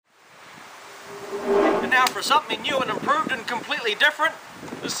now for something new and improved and completely different.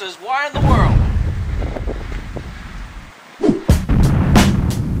 This is Why in the World.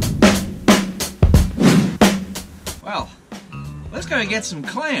 Well, let's go get some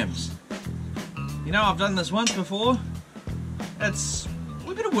clams. You know, I've done this once before. It's a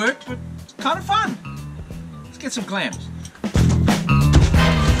little bit of work, but it's kind of fun. Let's get some clams.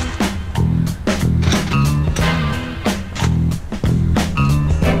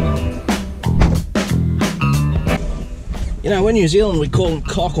 You know, in New Zealand we call them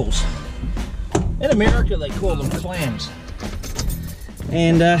cockles. In America they call them clams.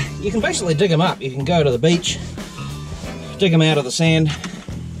 And you can basically dig them up. You can go to the beach, dig them out of the sand.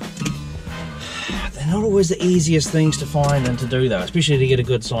 They're not always the easiest things to find and to do though, especially to get a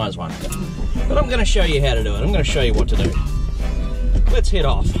good size one. But I'm going to show you how to do it. I'm going to show you what to do. Let's head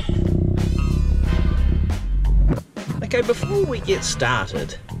off. Okay, before we get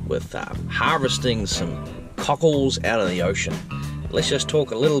started with harvesting some cockles out of the ocean, let's just talk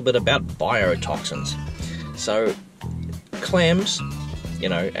a little bit about biotoxins. So clams, you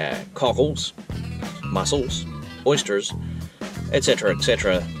know, cockles, mussels, oysters, etc.,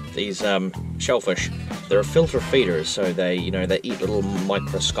 etc., these shellfish, they're filter feeders, so they eat little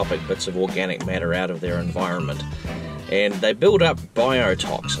microscopic bits of organic matter out of their environment, and they build up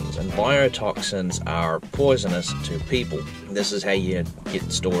biotoxins, and biotoxins are poisonous to people. This is how you get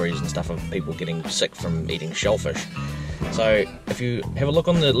stories and stuff of people getting sick from eating shellfish. So if you have a look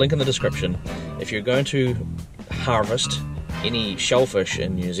on the link in the description, if you're going to harvest any shellfish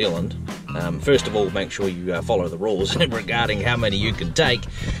in New Zealand, first of all, make sure you follow the rules regarding how many you can take,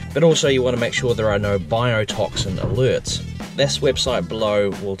 but also you want to make sure there are no biotoxin alerts. This website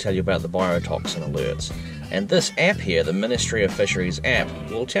below will tell you about the biotoxin alerts. And this app here, the Ministry of Fisheries app,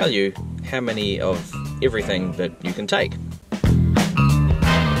 will tell you how many of everything that you can take.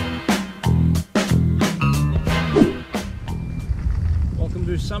 Welcome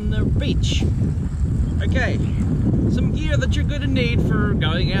to Sumner Beach. Okay, some gear that you're going to need for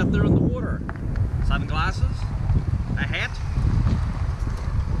going out there in the water. Sunglasses, a hat,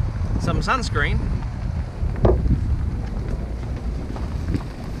 some sunscreen,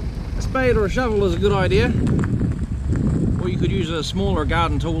 a spade or a shovel is a good idea, or you could use a smaller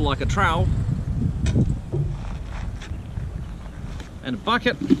garden tool like a trowel, and a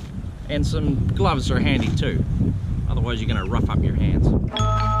bucket, and some gloves are handy too, otherwise you're going to rough up your hands.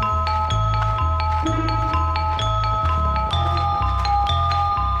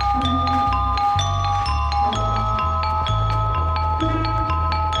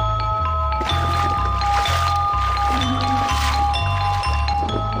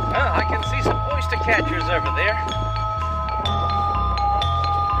 Catchers over there.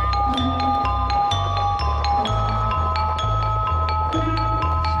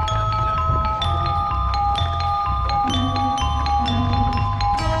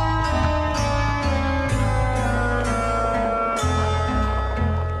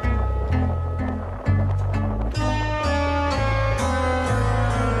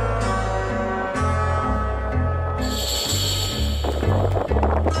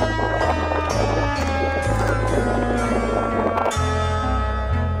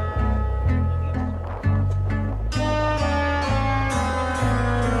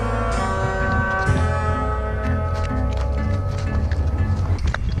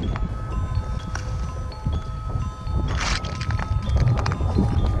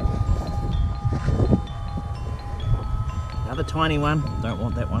 Another tiny one, don't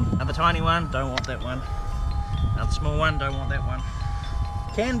want that one. Another tiny one, don't want that one. Another small one, don't want that one.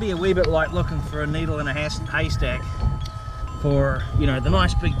 Can be a wee bit like looking for a needle in a haystack for, you know, the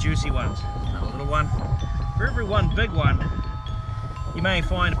nice big juicy ones. Another little one. For every one big one, you may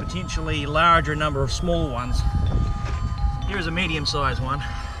find a potentially larger number of small ones. Here's a medium-sized one.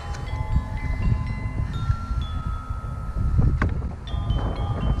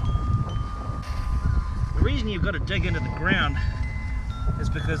 The reason you've got to dig into the ground is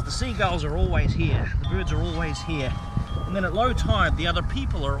because the seagulls are always here, the birds are always here, and then at low tide the other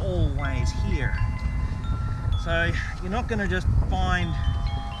people are always here. So you're not going to just find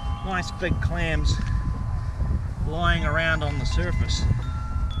nice big clams lying around on the surface.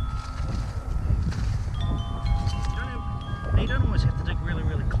 You don't always have to dig really,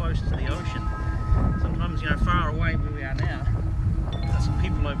 really close to the ocean. Sometimes, you know, far away where we are now, there's some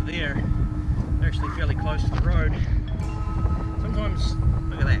people over there. They're actually fairly close to the road. Sometimes,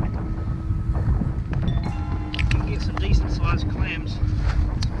 look at that. You can get some decent sized clams.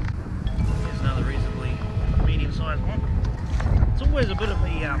 Here's another reasonably medium sized one. It's always a bit of a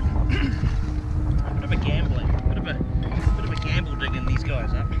gambling, bit of a gamble digging these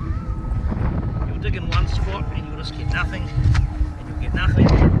guys up. You'll dig dig in one spot and you'll just get nothing, and you'll get nothing.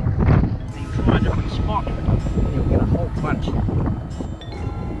 Then you try a different spot and you'll get a whole bunch.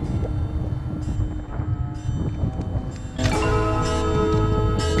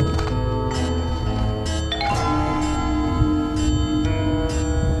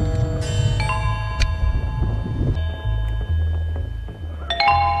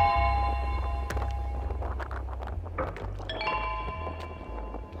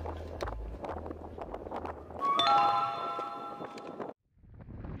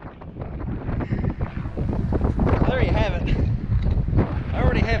 There you have it. I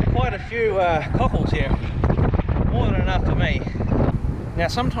already have quite a few cockles here, more than enough for me. Now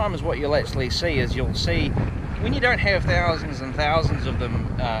sometimes what you'll actually see is you'll see, when you don't have thousands and thousands of them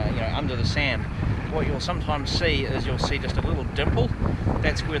you know, under the sand, what you'll sometimes see is you'll see just a little dimple.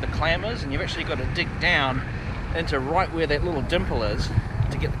 That's where the clam is, and you've actually got to dig down into right where that little dimple is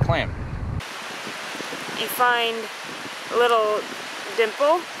to get the clam. You find a little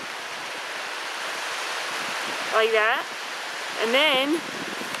dimple like that, and then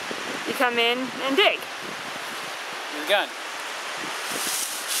you come in and dig. You're done.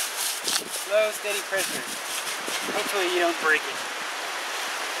 Slow, steady pressure. Hopefully you don't break it.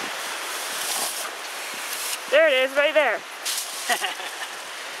 There it is, right there.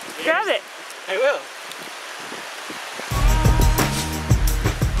 Grab it. I will.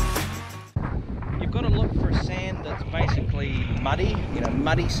 You've got to look for sand that's basically muddy, you know,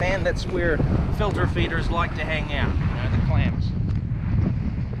 muddy sand. That's where filter feeders like to hang out, you know, the clams.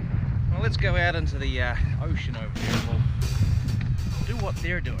 Well, let's go out into the ocean over here and we'll do what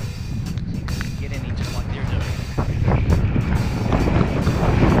they're doing. See if we can get any just like they're doing.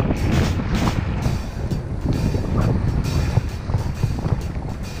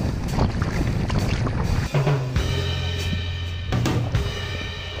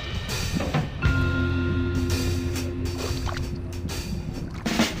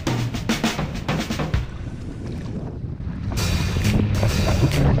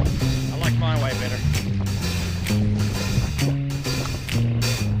 I like my way better.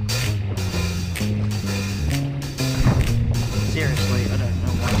 Seriously, I don't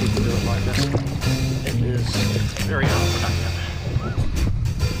know why people do it like this. It is very unproductive.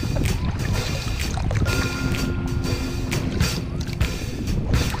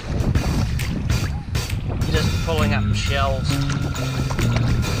 You're just pulling up shells.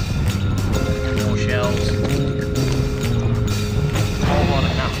 And more shells.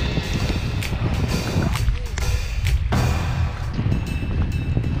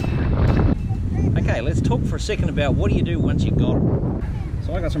 Okay, let's talk for a second about what do you do once you've got them.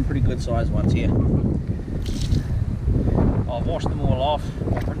 So I got some pretty good sized ones here. I've washed them all off,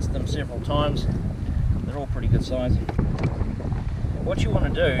 I've rinsed them several times. They're all pretty good size. What you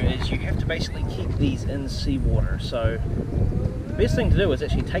want to do is you have to basically keep these in seawater. So the best thing to do is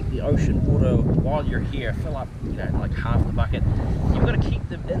actually take the ocean water while you're here, fill up, you know, like half the bucket. You've got to keep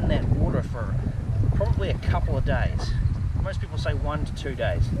them in that water for probably a couple of days. Most people say 1 to 2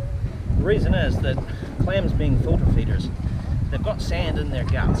 days. The reason is that clams, being filter feeders, they've got sand in their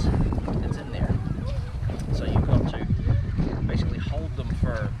guts. It's in there. So you've got to basically hold them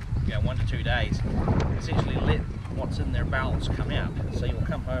for, you know, 1 to 2 days. Essentially let what's in their bowels come out. So you'll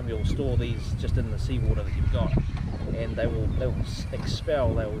come home, you'll store these just in the seawater that you've got, and they will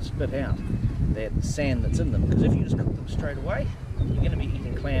expel, they will spit out that sand that's in them. Because if you just cook them straight away, you're going to be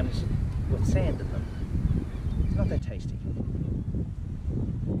eating clams with sand in them. It's not that tasty.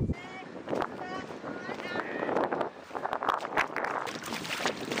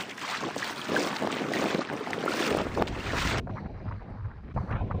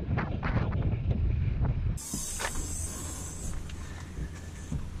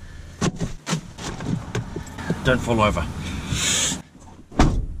 Don't fall over.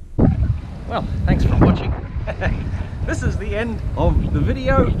 Well, thanks for watching. This is the end of the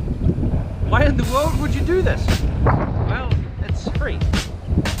video. Why in the world would you do this? Well, it's free.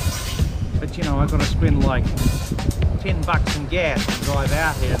 But you know, I've got to spend like 10 bucks in gas to drive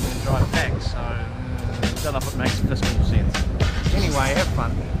out here and then drive back, so I don't know if it makes fiscal sense. Anyway, have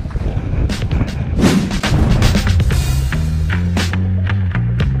fun.